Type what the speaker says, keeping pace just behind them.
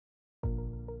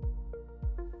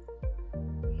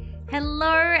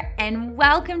Hello and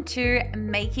welcome to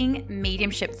Making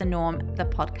Mediumship the Norm, the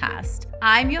podcast.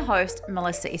 I'm your host,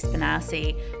 Melissa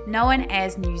Espinasi, known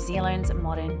as New Zealand's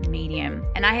modern medium,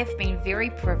 and I have been very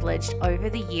privileged over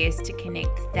the years to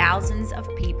connect thousands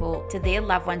of people to their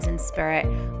loved ones in spirit,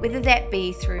 whether that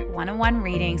be through one-on-one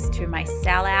readings to my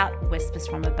sellout Whispers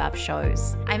from Above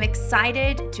shows. I'm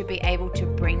excited to be able to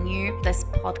bring you this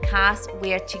podcast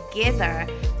where together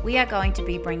we are going to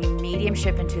be bringing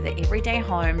mediumship into the everyday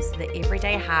homes, the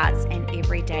everyday hearts, and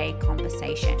everyday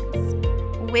conversations.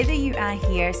 Whether you are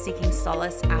here seeking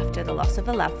solace after the loss of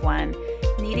a loved one,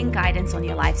 needing guidance on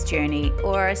your life's journey,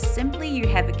 or simply you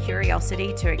have a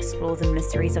curiosity to explore the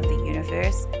mysteries of the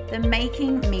universe, the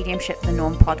Making Mediumship the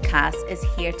Norm podcast is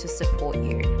here to support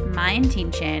you. My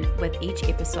intention with each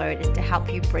episode is to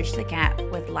help you bridge the gap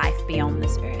with life beyond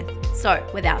this earth. So,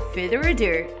 without further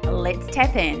ado, let's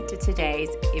tap into today's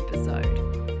episode.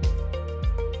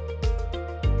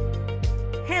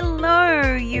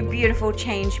 Hello, you beautiful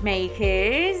change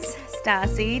makers,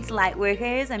 starseeds, light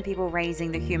workers, and people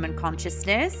raising the human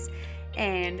consciousness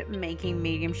and making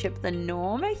mediumship the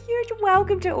norm. A huge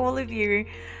welcome to all of you.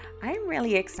 I'm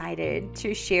really excited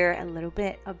to share a little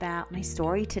bit about my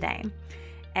story today.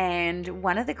 And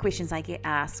one of the questions I get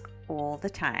asked all the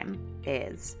time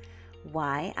is,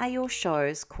 why are your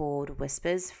shows called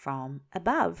Whispers from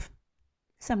Above?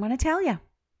 So I'm going to tell you.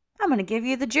 I'm going to give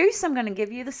you the juice. I'm going to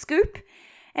give you the scoop.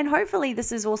 And hopefully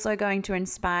this is also going to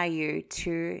inspire you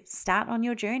to start on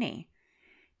your journey,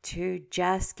 to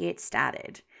just get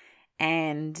started.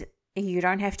 And you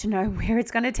don't have to know where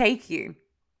it's going to take you.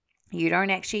 You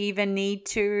don't actually even need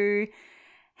to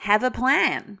have a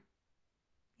plan.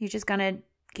 You're just going to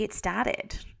get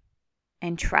started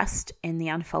and trust in the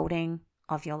unfolding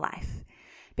of your life,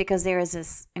 because there is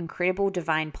this incredible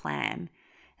divine plan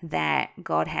that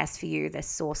God has for you, the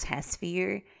source has for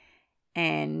you,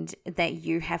 and that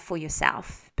you have for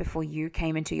yourself before you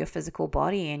came into your physical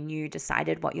body and you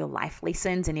decided what your life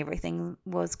lessons and everything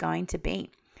was going to be.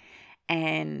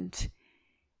 And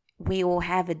we all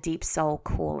have a deep soul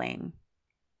calling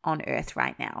on earth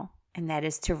right now, and that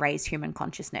is to raise human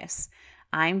consciousness.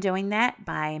 I'm doing that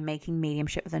by making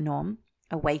mediumship the norm,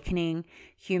 awakening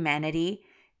humanity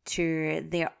to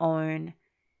their own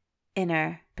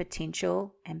inner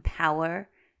potential and power,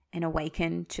 and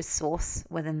awaken to source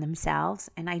within themselves.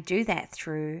 And I do that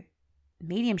through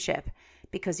mediumship,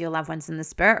 because your loved ones in the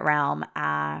spirit realm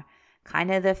are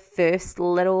kind of the first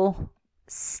little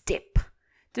step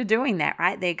to doing that,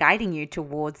 right? They're guiding you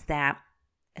towards that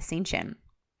ascension.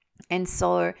 And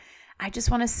so I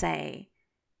just want to say,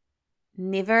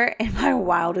 never in my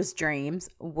wildest dreams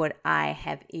would I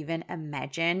have even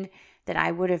imagined that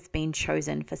I would have been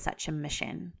chosen for such a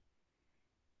mission,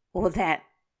 or that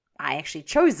I actually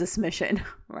chose this mission,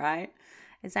 right?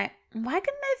 It's like, why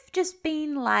couldn't I have just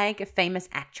been like a famous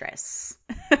actress?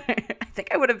 I think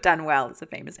I would have done well as a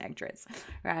famous actress,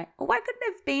 right? Or why couldn't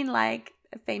I have been like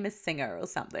a famous singer or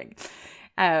something?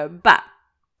 But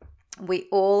we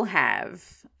all have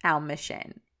our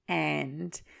mission.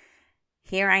 And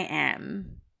here I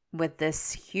am with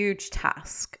this huge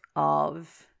task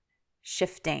of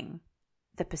shifting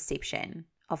the perception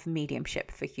of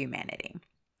mediumship for humanity.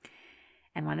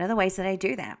 And one of the ways that I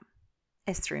do that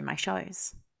is through my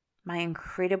shows, my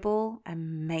incredible,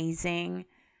 amazing,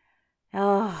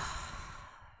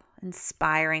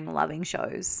 inspiring, loving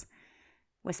shows,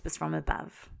 Whispers from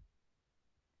Above.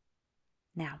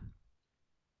 Now,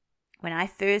 when I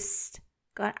first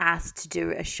got asked to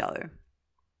do a show,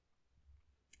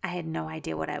 I had no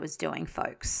idea what I was doing,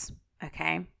 folks,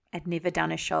 okay? I'd never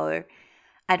done a show.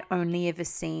 I'd only ever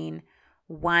seen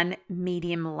one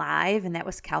medium live, and that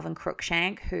was Calvin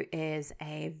Cruikshank, who is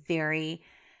a very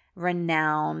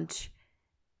renowned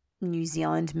New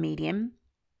Zealand medium,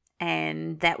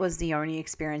 and that was the only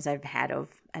experience I've had of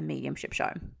a mediumship show.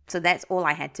 So that's all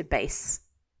I had to base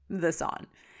this on.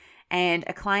 And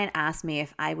a client asked me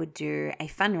if I would do a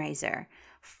fundraiser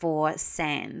for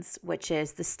SANZ, which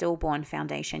is the Stillborn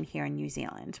Foundation here in New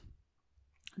Zealand.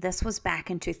 This was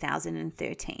back in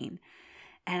 2013,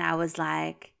 and I was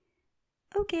like,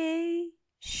 okay,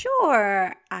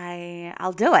 sure,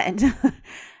 I'll do it.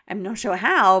 I'm not sure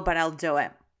how, but I'll do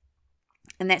it.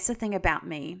 And that's the thing about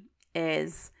me,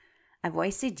 is I've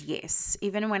always said yes,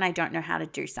 even when I don't know how to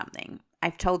do something.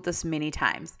 I've told this many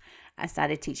times. I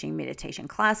started teaching meditation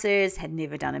classes, had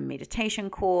never done a meditation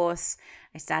course.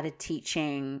 I started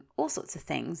teaching all sorts of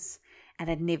things,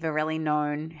 and I'd never really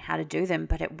known how to do them,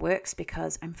 but it works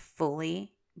because I'm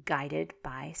fully guided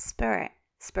by spirit.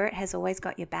 Spirit has always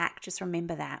got your back. Just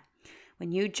remember that.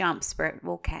 When you jump, spirit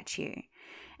will catch you.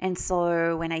 And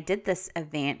so when I did this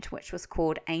event, which was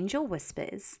called Angel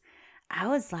Whispers, I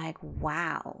was like,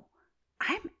 wow,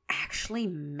 I'm actually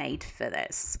made for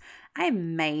this.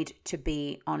 I'm made to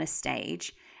be on a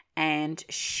stage and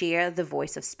share the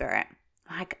voice of spirit.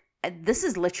 Like, this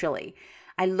is literally,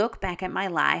 I look back at my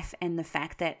life and the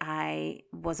fact that I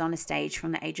was on a stage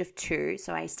from the age of 2.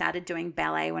 So I started doing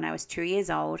ballet when I was 2 years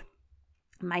old.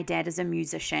 My dad is a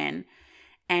musician,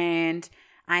 and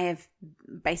I have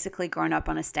basically grown up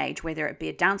on a stage, whether it be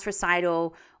a dance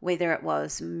recital, whether it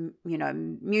was,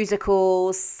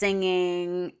 musicals,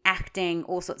 singing, acting,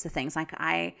 all sorts of things. Like,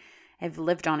 I have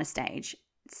lived on a stage.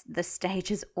 The stage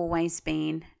has always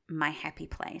been my happy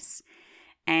place,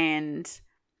 and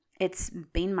it's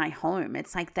been my home.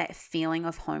 It's like that feeling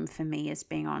of home for me is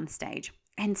being on stage.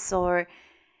 And so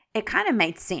it kind of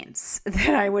made sense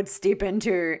that I would step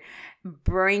into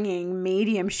bringing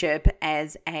mediumship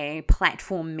as a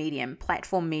platform medium.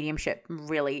 Platform mediumship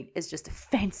really is just a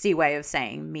fancy way of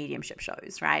saying mediumship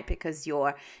shows, right? Because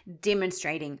you're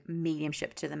demonstrating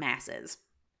mediumship to the masses.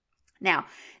 Now,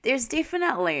 there's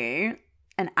definitely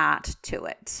an art to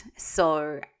it.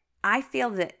 So I feel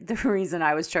that the reason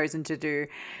I was chosen to do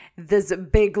this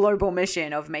big global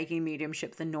mission of making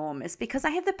mediumship the norm is because I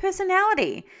have the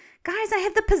personality. Guys, I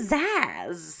have the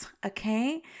pizzazz,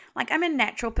 okay? Like, I'm a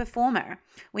natural performer.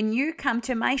 When you come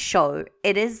to my show,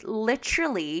 it is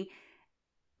literally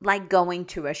like going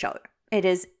to a show. It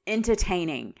is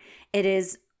entertaining. It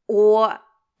is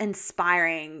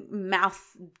awe-inspiring,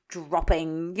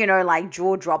 mouth-dropping, like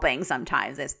jaw-dropping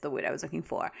sometimes. That's the word I was looking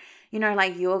for.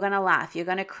 Like, you're going to laugh, you're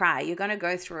going to cry, you're going to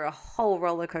go through a whole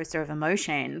roller coaster of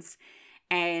emotions,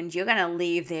 and you're going to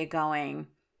leave there going,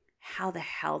 how the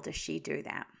hell does she do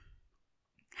that?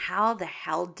 How the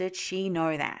hell did she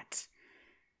know that?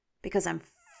 Because I'm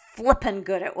flippin'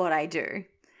 good at what I do.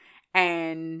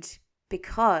 And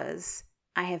because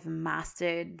I have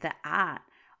mastered the art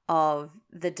of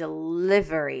the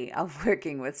delivery of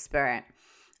working with spirit,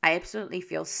 I absolutely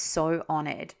feel so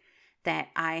honored that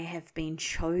I have been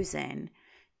chosen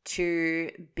to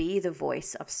be the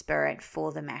voice of spirit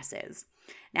for the masses.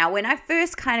 Now, when I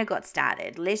first kind of got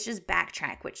started, let's just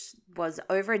backtrack, which was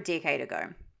over a decade ago.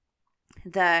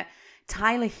 The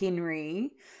Tyler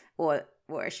Henry, or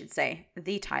I should say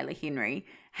the Tyler Henry,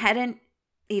 hadn't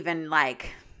even I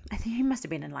think he must have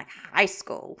been in high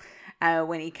school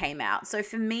when he came out. So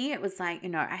for me, it was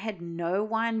I had no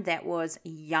one that was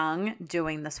young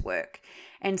doing this work.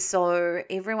 And so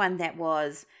everyone that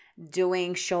was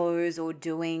doing shows or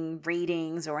doing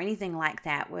readings or anything like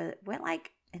that were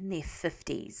in their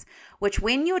 50s, which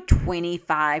when you're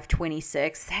 25,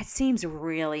 26, that seems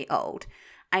really old.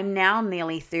 I'm now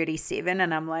nearly 37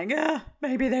 and I'm like,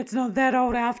 maybe that's not that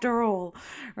old after all,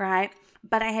 right?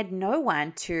 But I had no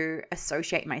one to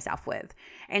associate myself with.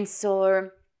 And so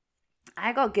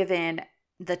I got given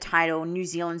the title New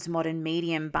Zealand's Modern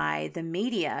Medium by the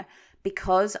media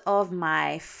because of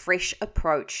my fresh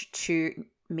approach to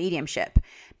mediumship,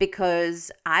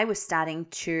 because I was starting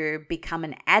to become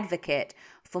an advocate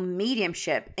for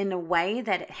mediumship in a way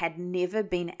that it had never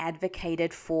been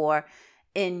advocated for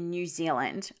in New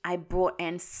Zealand. I brought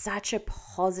in such a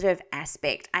positive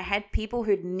aspect. I had people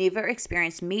who'd never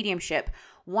experienced mediumship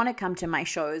want to come to my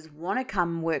shows, want to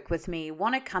come work with me,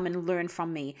 want to come and learn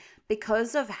from me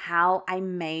because of how I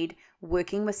made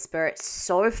working with spirit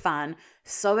so fun,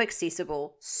 so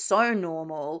accessible, so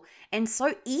normal, and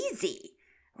so easy.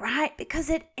 Right?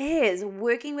 Because it is.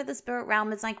 Working with the spirit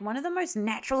realm is one of the most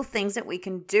natural things that we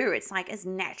can do. It's as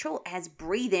natural as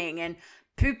breathing and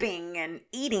pooping and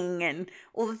eating and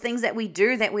all the things that we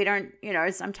do that we don't,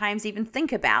 sometimes even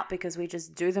think about because we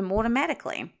just do them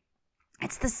automatically.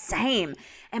 It's the same.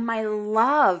 And my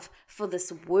love for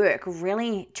this work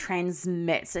really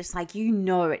transmits. It's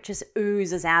it just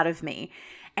oozes out of me.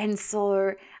 And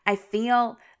so I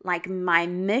feel like my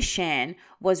mission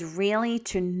was really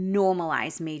to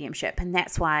normalize mediumship. And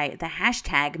that's why the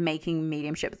hashtag making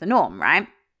mediumship the norm, right?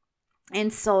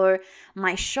 And so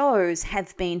my shows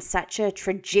have been such a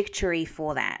trajectory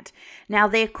for that. Now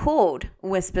they're called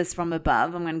Whispers from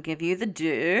Above. I'm going to give you the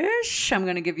dish. I'm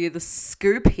going to give you the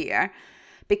scoop here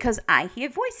because I hear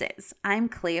voices. I'm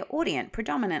clairaudient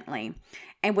predominantly,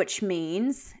 and which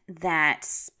means that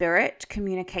spirit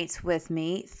communicates with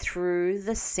me through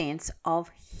the sense of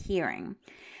hearing.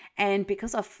 And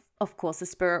because of course, the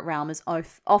spirit realm is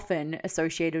often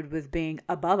associated with being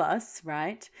above us,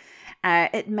 right?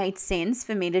 It made sense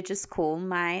for me to just call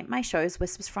my shows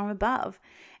Whispers from Above.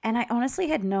 And I honestly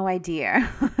had no idea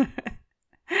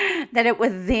that it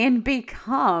would then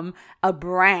become a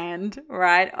brand,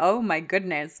 right? Oh my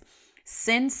goodness.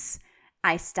 Since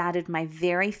I started my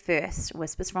very first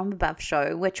Whispers from Above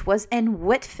show, which was in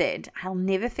Whitford. I'll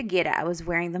never forget it. I was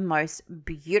wearing the most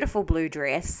beautiful blue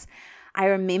dress. I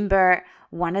remember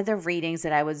one of the readings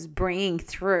that I was bringing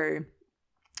through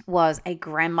was a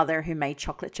grandmother who made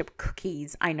chocolate chip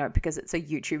cookies. I know, because it's a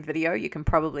YouTube video. You can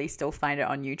probably still find it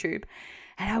on YouTube.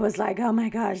 And I was like, oh my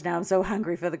gosh, now I'm so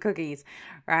hungry for the cookies,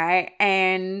 right?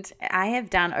 And I have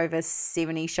done over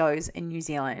 70 shows in New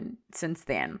Zealand since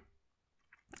then.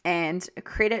 And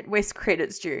credit where's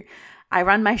credit's due. I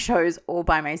run my shows all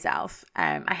by myself.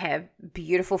 I have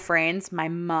beautiful friends, my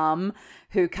mum,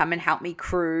 who come and help me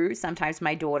crew. Sometimes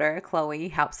my daughter, Chloe,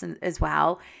 helps as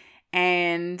well.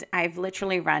 And I've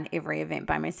literally run every event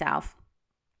by myself.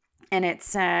 And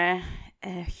it's a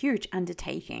huge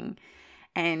undertaking.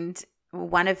 And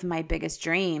one of my biggest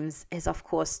dreams is, of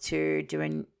course, to do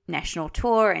a national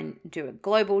tour and do a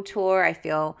global tour. I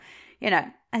feel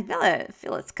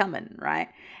it's coming, right?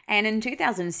 And in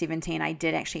 2017, I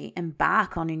did actually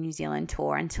embark on a New Zealand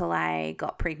tour until I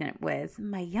got pregnant with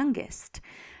my youngest,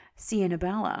 Sienna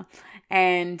Bella.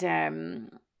 And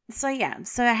so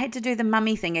I had to do the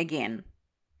mummy thing again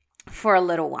for a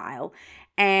little while.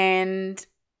 And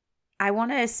I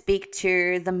want to speak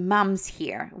to the mums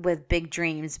here with big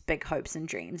dreams, big hopes and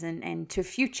dreams, and to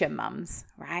future mums,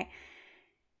 right?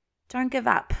 Don't give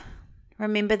up.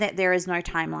 Remember that there is no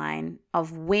timeline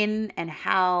of when and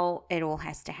how it all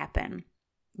has to happen.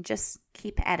 Just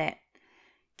keep at it.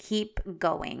 Keep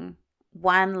going.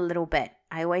 One little bit.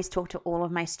 I always talk to all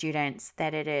of my students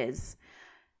that it is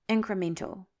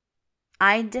incremental.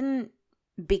 I didn't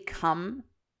become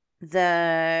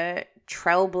the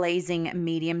trailblazing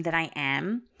medium that I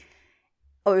am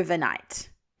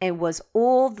overnight. It was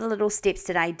all the little steps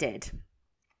that I did.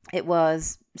 It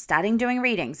was starting doing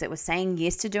readings. It was saying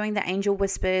yes to doing the Angel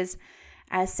Whispers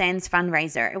Sans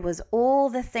fundraiser. It was all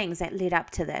the things that led up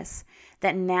to this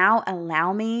that now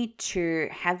allow me to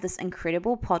have this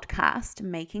incredible podcast,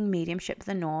 Making Mediumship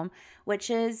the Norm, which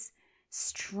is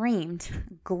streamed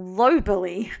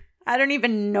globally. I don't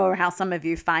even know how some of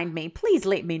you find me. Please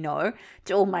let me know.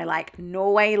 To all my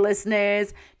Norway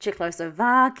listeners,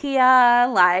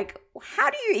 Czechoslovakia, how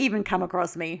do you even come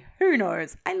across me? Who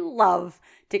knows? I love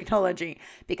technology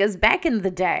because back in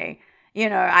the day,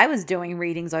 I was doing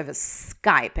readings over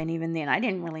Skype, and even then I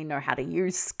didn't really know how to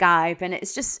use Skype, and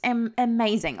it's just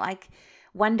amazing.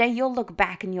 One day you'll look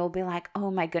back and you'll be like,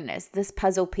 oh my goodness, this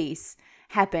puzzle piece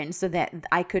happened so that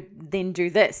I could then do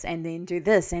this and then do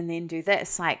this and then do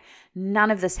this.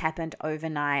 None of this happened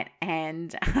overnight,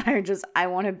 and I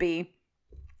want to be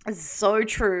so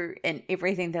true in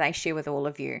everything that I share with all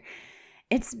of you.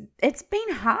 It's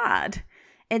been hard.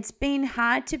 It's been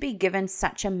hard to be given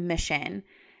such a mission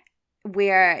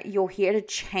where you're here to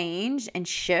change and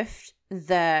shift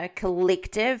the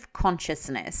collective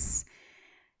consciousness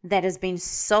that has been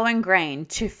so ingrained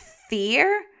to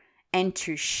fear and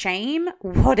to shame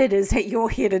what it is that you're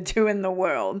here to do in the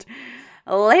world.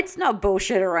 Let's not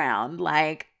bullshit around.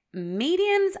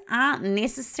 Mediums aren't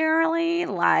necessarily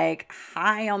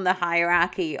high on the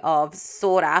hierarchy of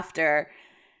sought after,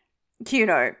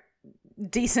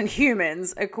 decent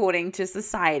humans according to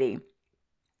society.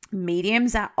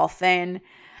 Mediums are often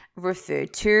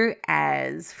referred to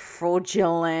as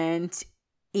fraudulent,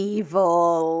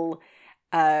 evil,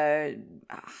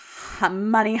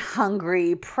 money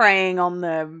hungry, preying on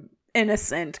the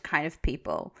innocent kind of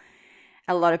people.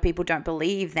 A lot of people don't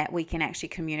believe that we can actually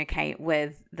communicate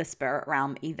with the spirit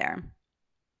realm either.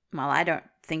 Well, I don't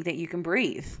think that you can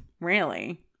breathe,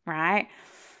 really, right?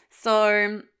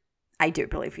 So I do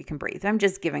believe you can breathe. I'm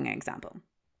just giving an example.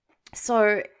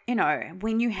 So,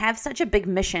 when you have such a big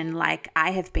mission like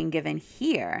I have been given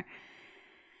here,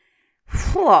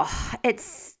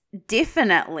 it's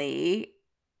definitely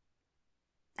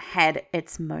had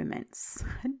its moments.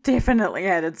 Definitely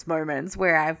had its moments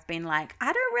where I've been I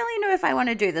don't really know if I want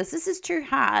to do this. This is too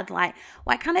hard.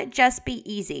 Why can't it just be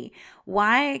easy?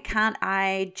 Why can't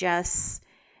I just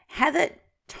have it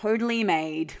totally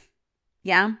made?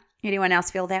 Yeah? Anyone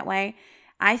else feel that way?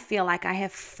 I feel like I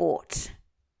have fought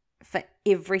for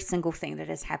every single thing that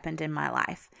has happened in my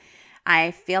life.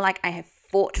 I feel like I have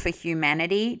fought for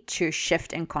humanity to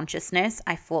shift in consciousness.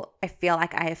 I feel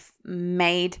like I've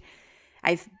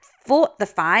fought the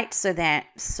fight so that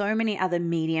so many other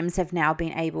mediums have now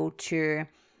been able to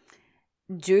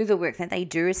do the work that they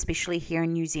do, especially here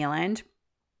in New Zealand.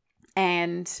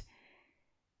 And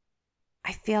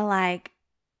I feel like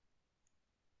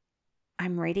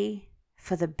I'm ready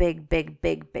for the big, big,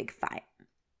 big, big fight.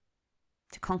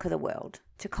 To conquer the world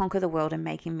and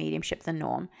making mediumship the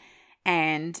norm.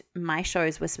 And my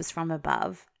shows, Whispers from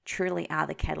Above, truly are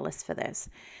the catalyst for this.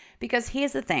 Because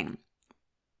here's the thing.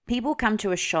 People come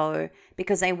to a show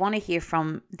because they want to hear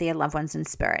from their loved ones in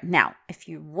spirit. Now, if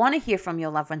you want to hear from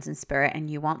your loved ones in spirit and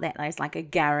you want that as like a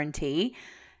guarantee,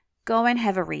 go and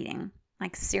have a reading.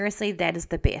 Like seriously, that is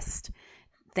the best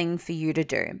thing for you to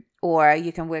do. Or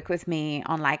you can work with me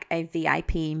on like a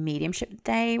VIP mediumship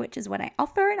day, which is what I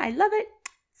offer, and I love it.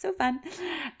 So fun.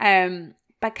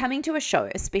 But coming to a show,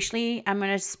 especially, I'm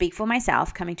going to speak for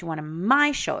myself, coming to one of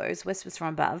my shows, Whispers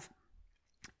from Above,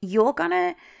 you're going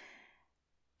to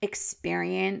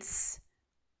experience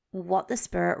what the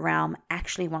spirit realm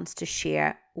actually wants to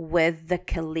share with the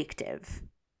collective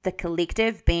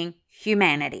being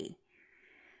humanity,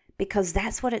 because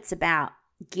that's what it's about.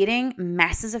 Getting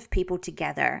masses of people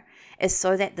together is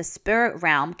so that the spirit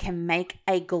realm can make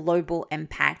a global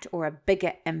impact or a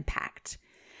bigger impact.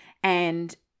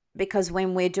 And because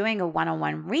when we're doing a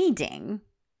one-on-one reading,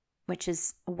 which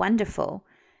is wonderful,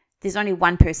 there's only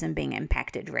one person being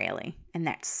impacted really, and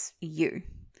that's you.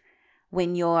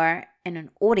 When you're in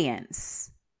an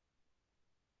audience,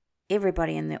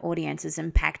 everybody in the audience is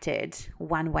impacted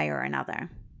one way or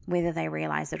another, whether they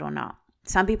realize it or not.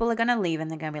 Some people are going to leave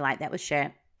and they're going to be like, that was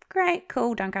shit. Great,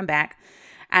 cool, don't come back.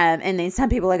 And then some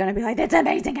people are going to be like, that's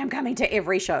amazing, I'm coming to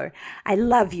every show. I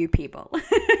love you people.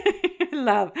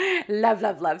 love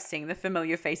seeing the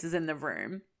familiar faces in the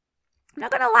room. I'm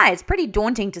not going to lie, it's pretty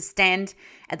daunting to stand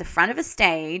at the front of a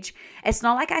stage. It's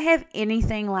not like I have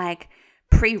anything like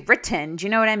pre-written. Do you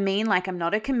know what I mean? Like I'm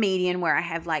not a comedian where I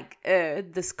have like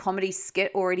this comedy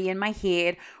skit already in my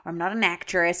head, or I'm not an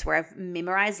actress where I've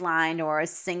memorized line, or a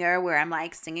singer where I'm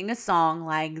like singing a song.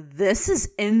 Like this is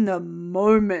in the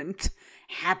moment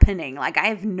happening. Like I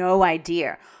have no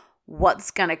idea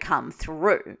what's going to come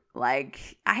through.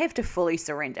 Like I have to fully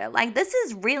surrender. Like this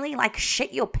is really like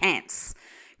shit your pants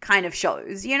kind of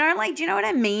shows, you know, like, do you know what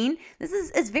I mean?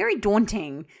 It's very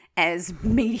daunting as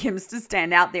mediums to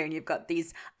stand out there and you've got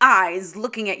these eyes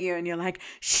looking at you and you're like,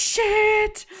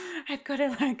 shit, I got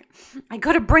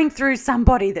to bring through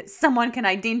somebody that someone can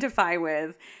identify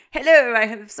with. Hello, I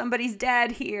have somebody's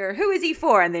dad here. Who is he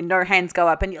for? And then no hands go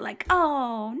up and you're like,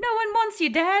 oh, no one wants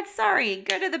you, dad. Sorry,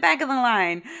 go to the back of the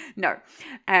line. No.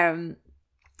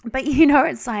 But you know,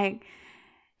 it's like,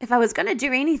 if I was going to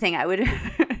do anything, I would,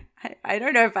 I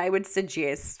don't know if I would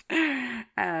suggest,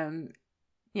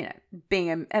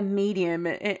 being a medium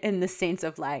in the sense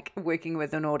of like working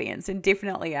with an audience, and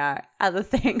definitely are other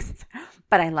things,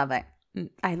 but I love it.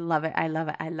 I love it. I love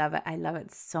it. I love it. I love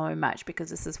it so much because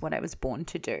this is what I was born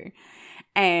to do.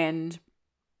 And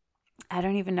I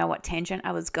don't even know what tangent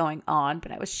I was going on,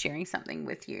 but I was sharing something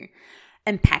with you.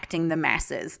 Impacting the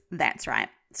masses. That's right.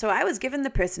 So I was given the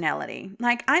personality.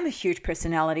 Like, I'm a huge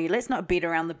personality. Let's not beat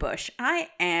around the bush. I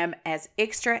am as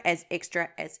extra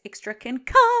can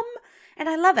come. And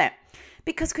I love it.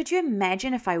 Because could you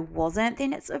imagine if I wasn't?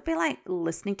 Then it would be like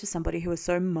listening to somebody who is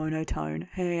so monotone.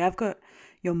 Hey, I've got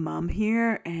your mum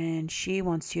here and she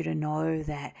wants you to know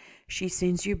that she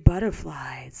sends you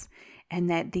butterflies and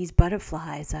that these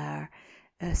butterflies are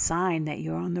a sign that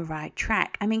you're on the right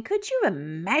track. I mean, could you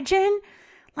imagine?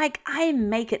 Like, I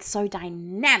make it so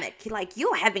dynamic. Like,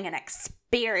 you're having an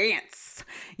experience.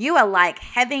 You are like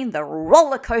having the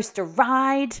roller coaster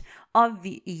ride of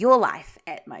your life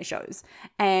at my shows.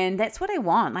 And that's what I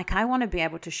want. Like, I want to be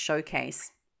able to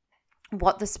showcase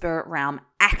what the spirit realm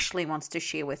actually wants to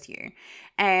share with you.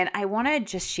 And I want to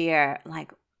just share,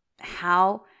 like,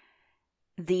 how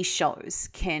these shows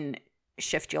can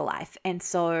shift your life. And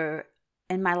so,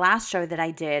 in my last show that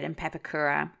I did in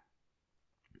Papakura,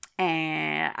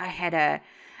 and I had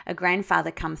a grandfather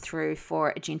come through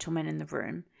for a gentleman in the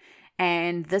room.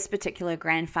 And this particular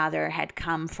grandfather had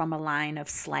come from a line of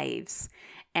slaves.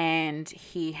 And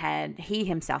he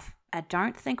himself, I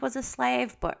don't think was a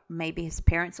slave, but maybe his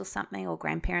parents or something, or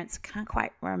grandparents. Can't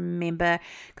quite remember,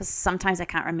 because sometimes I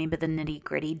can't remember the nitty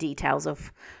gritty details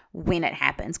of when it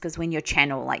happens. Because when you're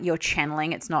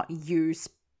channeling, it's not you.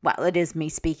 Well, it is me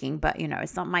speaking, but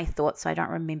it's not my thoughts. So I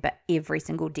don't remember every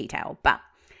single detail. But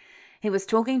he was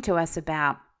talking to us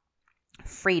about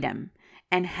freedom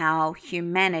and how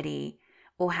humanity,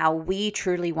 or how we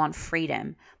truly want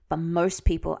freedom, but most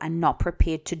people are not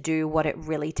prepared to do what it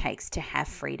really takes to have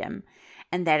freedom.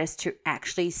 And that is to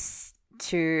actually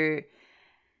to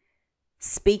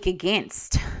speak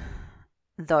against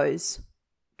those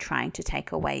trying to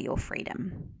take away your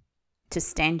freedom, to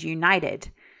stand united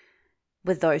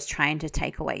with those trying to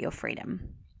take away your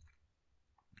freedom.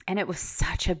 And it was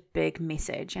such a big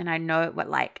message. And I know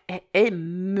it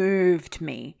moved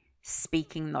me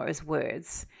speaking those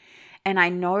words. And I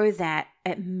know that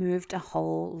it moved a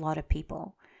whole lot of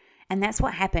people. And that's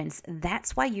what happens.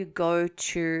 That's why you go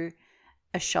to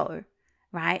a show.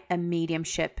 right? A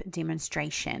mediumship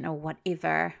demonstration or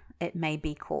whatever it may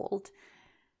be called,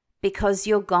 because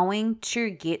you're going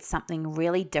to get something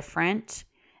really different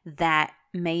that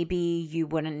maybe you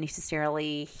wouldn't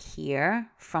necessarily hear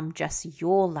from just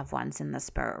your loved ones in the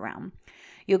spirit realm.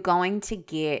 You're going to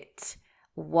get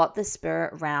what the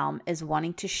spirit realm is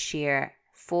wanting to share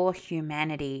for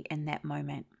humanity in that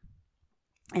moment,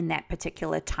 in that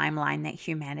particular timeline that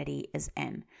humanity is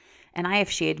in. And I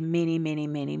have shared many, many,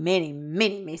 many, many,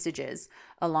 many messages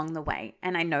along the way.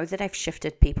 And I know that I've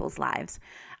shifted people's lives.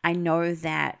 I know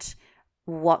that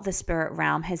what the spirit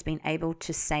realm has been able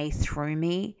to say through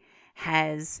me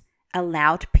has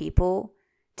allowed people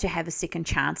to have a second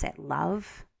chance at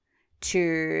love,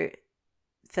 to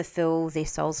fulfill their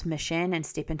soul's mission and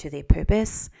step into their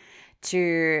purpose,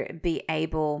 to be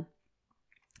able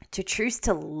to choose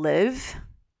to live.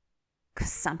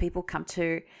 Because some people come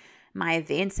to my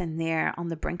events and they're on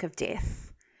the brink of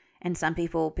death. And some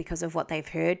people, because of what they've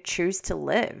heard, choose to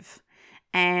live.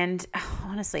 And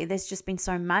honestly, there's just been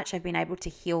so much. I've been able to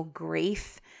heal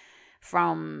grief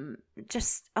from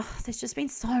there's just been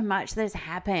so much that has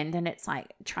happened. And it's like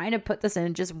trying to put this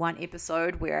in just one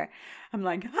episode where I'm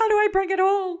like, how do I bring it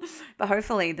all? But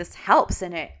hopefully this helps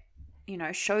and it,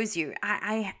 shows you.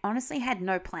 I honestly had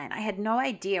no plan. I had no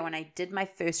idea when I did my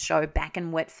first show back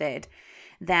in Whitford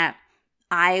that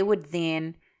I would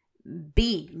then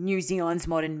be New Zealand's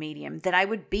modern medium, that I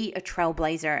would be a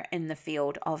trailblazer in the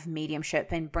field of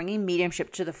mediumship and bringing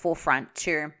mediumship to the forefront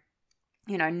to,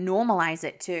 normalize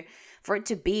it, for it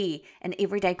to be an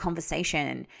everyday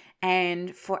conversation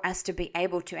and for us to be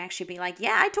able to actually be like,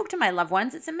 yeah, I talk to my loved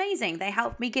ones. It's amazing. They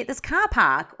helped me get this car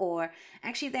park, or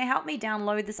actually they helped me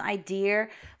download this idea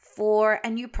for a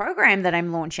new program that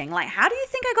I'm launching. Like, how do you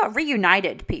think I got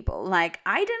Reunited, people? Like,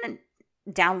 I didn't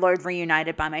download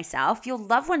Reunited by myself. Your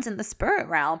loved ones in the spirit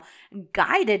realm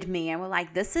guided me and were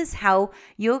like, this is how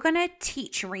you're going to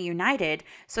teach Reunited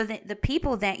so that the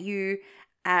people that you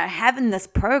have in this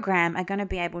program are going to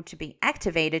be able to be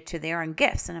activated to their own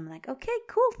gifts. And I'm like, okay,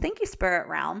 cool. Thank you, spirit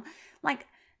realm. Like,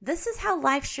 this is how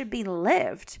life should be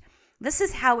lived. This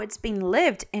is how it's been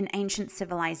lived in ancient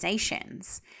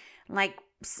civilizations. Like,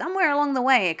 somewhere along the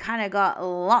way, it kind of got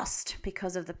lost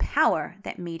because of the power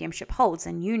that mediumship holds.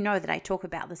 And you know that I talk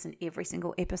about this in every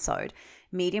single episode.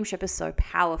 Mediumship is so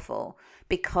powerful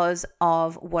because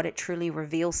of what it truly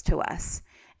reveals to us.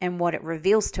 And what it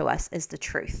reveals to us is the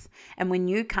truth. And when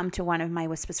you come to one of my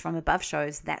Whispers from Above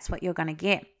shows, that's what you're going to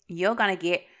get. You're going to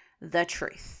get the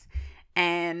truth.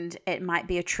 And it might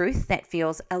be a truth that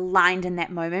feels aligned in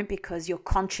that moment because you're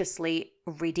consciously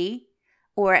ready.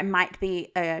 Or it might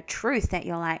be a truth that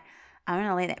you're like, I'm going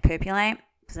to let that percolate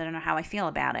because I don't know how I feel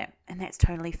about it. And that's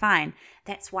totally fine.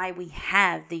 That's why we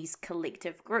have these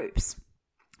collective groups.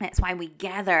 That's why we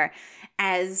gather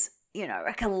as,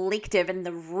 a collective in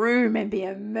the room and be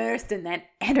immersed in that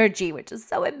energy, which is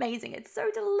so amazing. It's so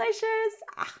delicious.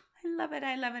 I love it.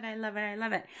 I love it. I love it. I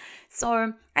love it.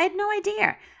 So I had no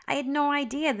idea. I had no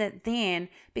idea that then,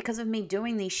 because of me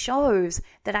doing these shows,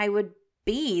 that I would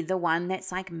be the one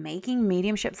that's like making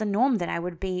mediumship the norm, that I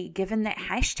would be given that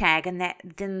hashtag, and that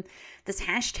then this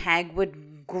hashtag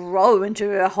would grow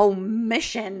into a whole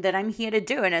mission that I'm here to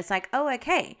do. And it's like, oh,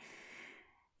 okay.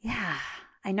 Yeah.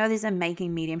 I know there's a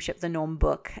Making Mediumship the Norm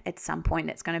book at some point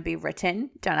that's going to be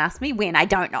written. Don't ask me when. I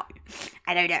don't know.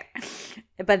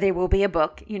 But there will be a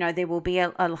book. There will be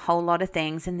a whole lot of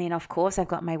things. And then, of course, I've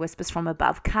got my Whispers from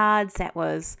Above cards. That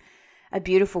was a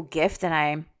beautiful gift that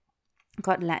I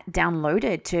got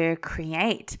downloaded to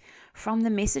create from the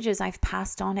messages I've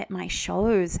passed on at my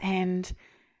shows. And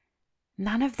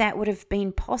none of that would have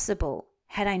been possible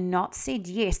had I not said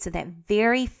yes to that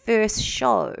very first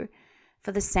show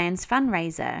for the SANS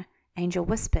fundraiser, Angel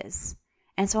Whispers.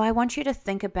 And so I want you to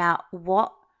think about,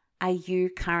 what are you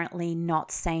currently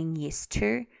not saying yes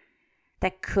to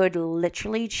that could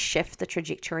literally shift the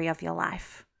trajectory of your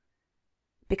life?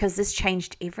 Because this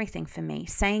changed everything for me.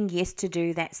 Saying yes to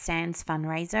do that SANS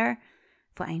fundraiser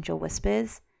for Angel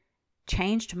Whispers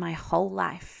changed my whole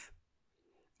life.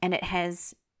 And it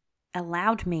has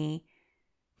allowed me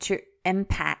to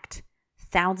impact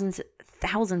thousands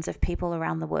of people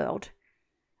around the world.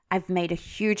 I've made a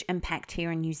huge impact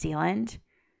here in New Zealand.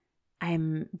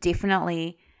 I'm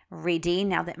definitely ready,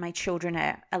 now that my children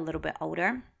are a little bit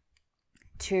older,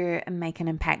 to make an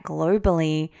impact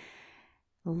globally,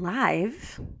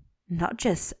 live, not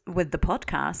just with the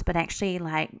podcast, but actually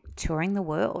like touring the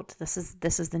world. This is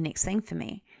the next thing for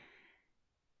me.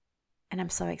 And I'm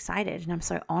so excited and I'm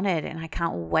so honored, and I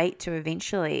can't wait to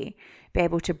eventually be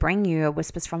able to bring you a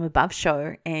Whispers from Above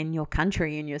show in your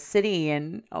country, in your city.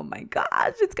 And oh my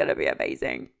gosh, it's going to be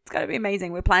amazing. It's going to be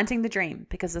amazing. We're planting the dream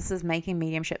because this is making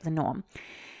mediumship the norm.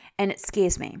 And it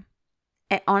scares me.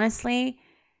 It honestly,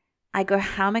 I go,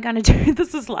 how am I going to do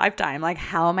this lifetime? Like,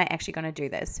 how am I actually going to do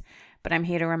this? But I'm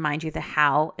here to remind you the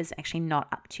how is actually not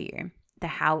up to you. The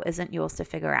how isn't yours to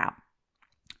figure out.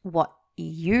 What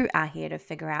you are here to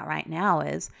figure out right now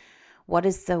is, what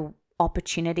is the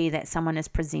opportunity that someone is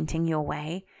presenting your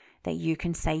way that you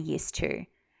can say yes to,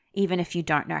 even if you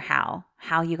don't know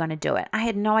how you're going to do it. I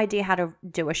had no idea how to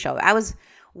do a show. I was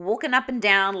walking up and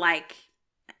down like,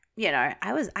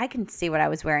 I can see what I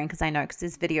was wearing because I know, because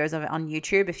there's videos of it on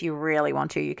YouTube. If you really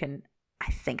want to, you can,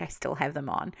 I think I still have them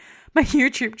on my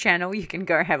YouTube channel. You can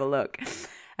go have a look.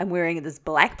 I'm wearing this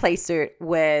black play suit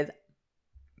with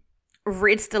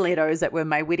red stilettos that were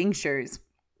my wedding shoes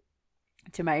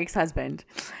to my ex-husband.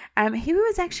 He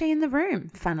was actually in the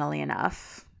room, funnily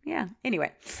enough. Yeah,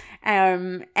 anyway.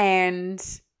 And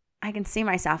I can see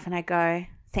myself and I go,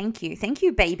 thank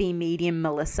you, baby medium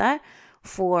Melissa,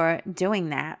 for doing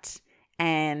that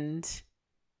and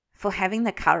for having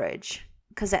the courage,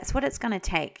 because that's what it's going to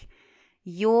take.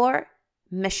 Your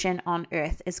mission on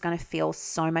earth is going to feel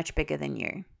so much bigger than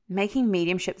you. Making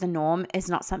mediumship the norm is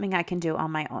not something I can do on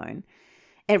my own.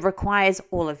 It requires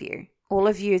all of you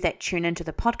that tune into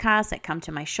the podcast, that come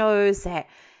to my shows, that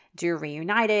do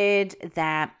Reunited,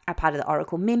 that are part of the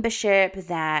Oracle membership,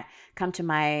 that come to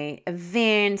my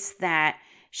events, that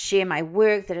share my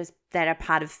work, that are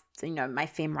part of my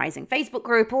Femme Rising Facebook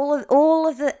group, all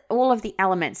of the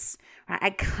elements. Right? I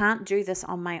can't do this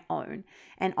on my own,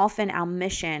 and often our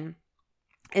mission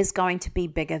is going to be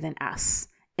bigger than us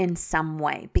in some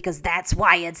way, because that's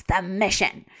why it's the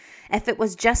mission. If it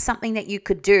was just something that you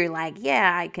could do, like,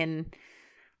 yeah, I can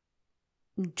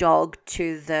jog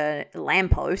to the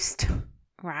lamppost,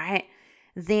 right?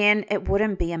 Then it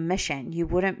wouldn't be a mission. You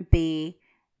wouldn't be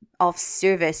of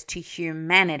service to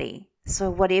humanity. So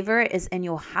whatever is in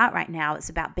your heart right now, it's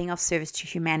about being of service to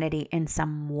humanity in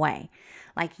some way.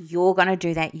 Like, you're going to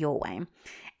do that your way.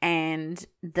 And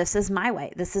this is my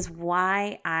way. This is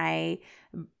why I,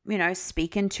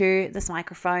 speak into this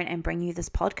microphone and bring you this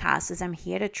podcast, is I'm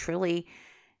here to truly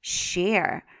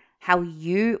share how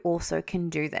you also can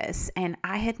do this. And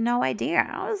I had no idea.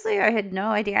 Honestly, I had no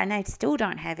idea. And I still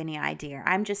don't have any idea.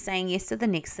 I'm just saying yes to the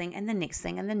next thing and the next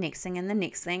thing and the next thing and the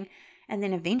next thing. And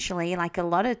then eventually, like a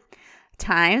lot of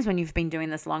times when you've been doing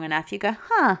this long enough, you go,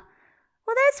 well,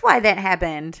 that's why that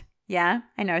happened. Yeah,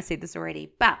 I know I said this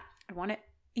already, but I want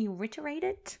to reiterate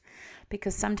it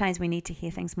because sometimes we need to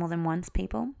hear things more than once,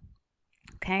 people.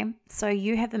 Okay, so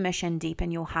you have a mission deep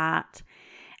in your heart,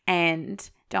 and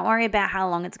don't worry about how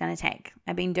long it's going to take.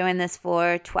 I've been doing this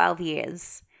for 12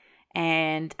 years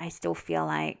and I still feel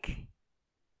like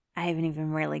I haven't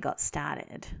even really got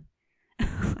started.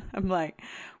 I'm like,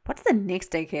 what's the next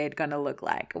decade going to look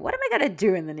like? What am I going to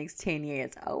do in the next 10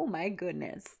 years? Oh my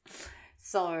goodness.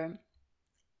 So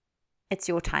it's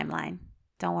your timeline.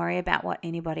 Don't worry about what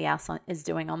anybody else is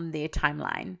doing on their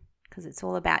timeline, because it's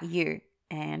all about you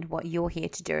and what you're here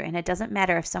to do. And it doesn't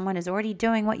matter if someone is already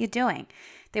doing what you're doing.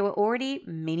 There were already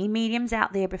many mediums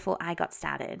out there before I got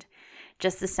started.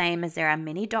 Just the same as there are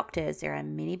many doctors, there are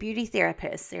many beauty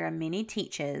therapists, there are many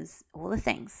teachers, all the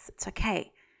things. It's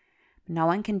okay. No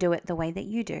one can do it the way that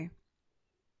you do.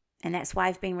 And that's why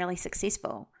I've been really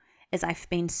successful, is I've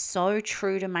been so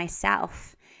true to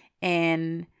myself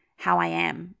in how I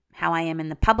am in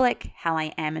the public, how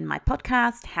I am in my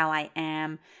podcast, how I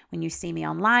am when you see me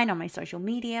online on my social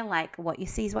media. Like, what you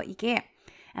see is what you get.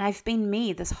 And I've been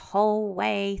me this whole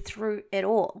way through it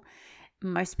all.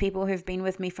 Most people who've been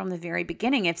with me from the very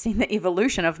beginning have seen the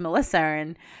evolution of Melissa,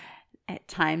 and at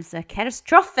times the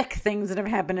catastrophic things that have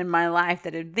happened in my life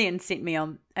that have then sent me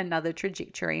on another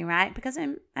trajectory, right? Because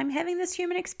I'm having this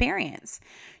human experience.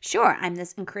 Sure, I'm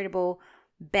this incredible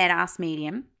badass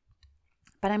medium,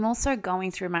 but I'm also going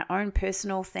through my own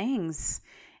personal things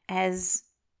as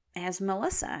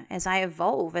Melissa, as I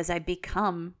evolve, as I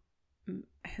become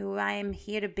who I am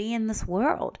here to be in this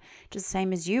world. Just the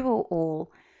same as you will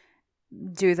all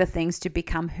do the things to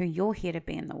become who you're here to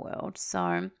be in the world.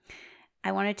 So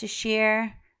I wanted to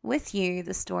share with you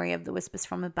the story of the Whispers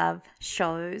from Above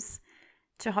shows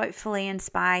to hopefully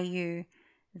inspire you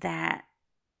that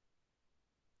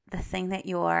the thing that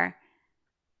you're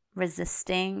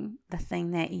resisting, the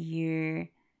thing that you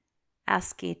are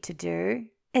scared to do,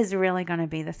 is really going to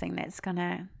be the thing that's going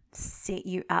to set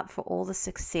you up for all the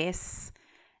success,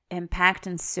 impact,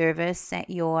 and service that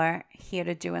you're here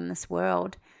to do in this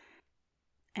world.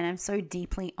 And I'm so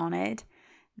deeply honored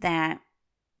that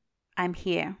I'm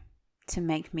here to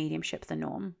make mediumship the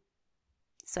norm.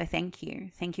 So thank you.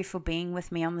 Thank you for being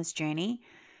with me on this journey.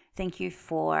 Thank you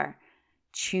for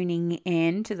tuning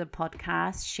in to the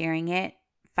podcast, sharing it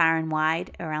far and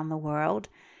wide around the world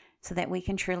so that we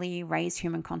can truly raise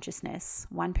human consciousness,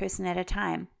 one person at a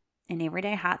time, in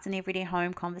everyday hearts and everyday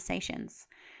home conversations.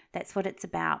 That's what it's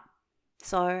about.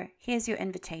 So here's your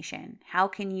invitation. How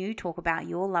can you talk about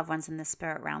your loved ones in the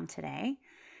spirit realm today?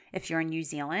 If you're in New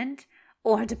Zealand,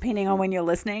 or depending on when you're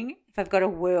listening, if I've got a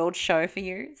world show for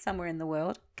you somewhere in the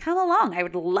world, come along. I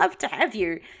would love to have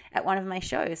you at one of my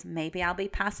shows. Maybe I'll be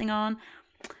passing on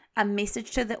a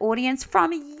message to the audience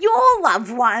from your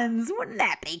loved ones. Wouldn't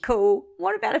that be cool?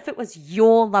 What about if it was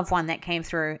your loved one that came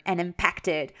through and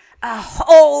impacted a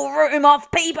whole room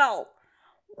of people?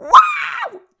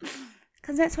 Wow!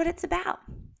 Because that's what it's about.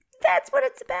 That's what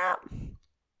it's about.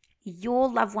 Your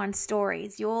loved one's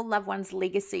stories, your loved one's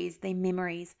legacies, their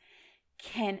memories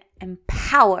can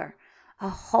empower a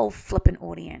whole flippin'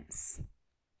 audience.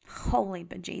 Holy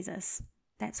bejesus.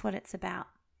 That's what it's about.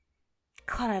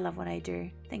 God, I love what I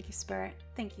do. Thank you, Spirit.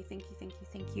 Thank you, thank you, thank you,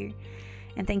 thank you.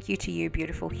 And thank you to you,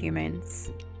 beautiful humans.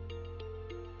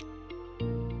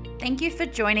 Thank you for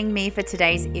joining me for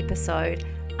today's episode.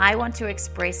 I want to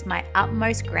express my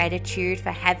utmost gratitude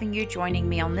for having you joining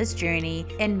me on this journey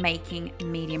in making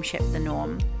mediumship the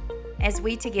norm. As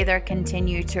we together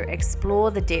continue to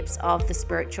explore the depths of the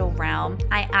spiritual realm,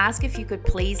 I ask if you could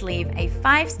please leave a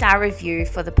 5-star review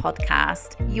for the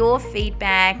podcast. Your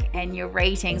feedback and your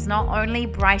ratings not only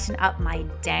brighten up my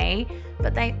day,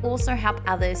 but they also help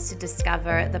others to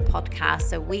discover the podcast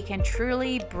so we can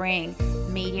truly bring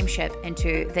mediumship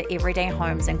into the everyday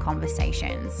homes and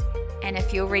conversations. And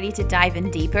if you're ready to dive in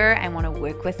deeper and want to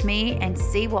work with me and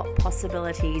see what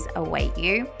possibilities await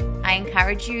you, I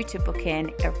encourage you to book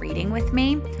in a reading with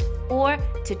me or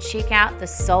to check out the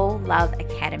Soul Love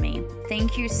Academy.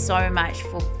 Thank you so much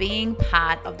for being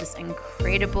part of this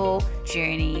incredible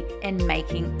journey in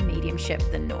making mediumship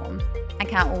the norm. I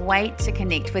can't wait to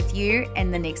connect with you in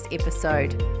the next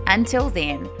episode. Until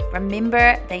then,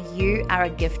 remember that you are a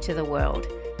gift to the world.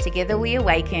 Together we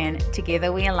awaken,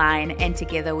 together we align, and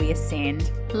together we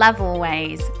ascend. Love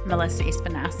always, Melissa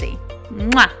Espinaci.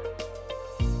 Mwah!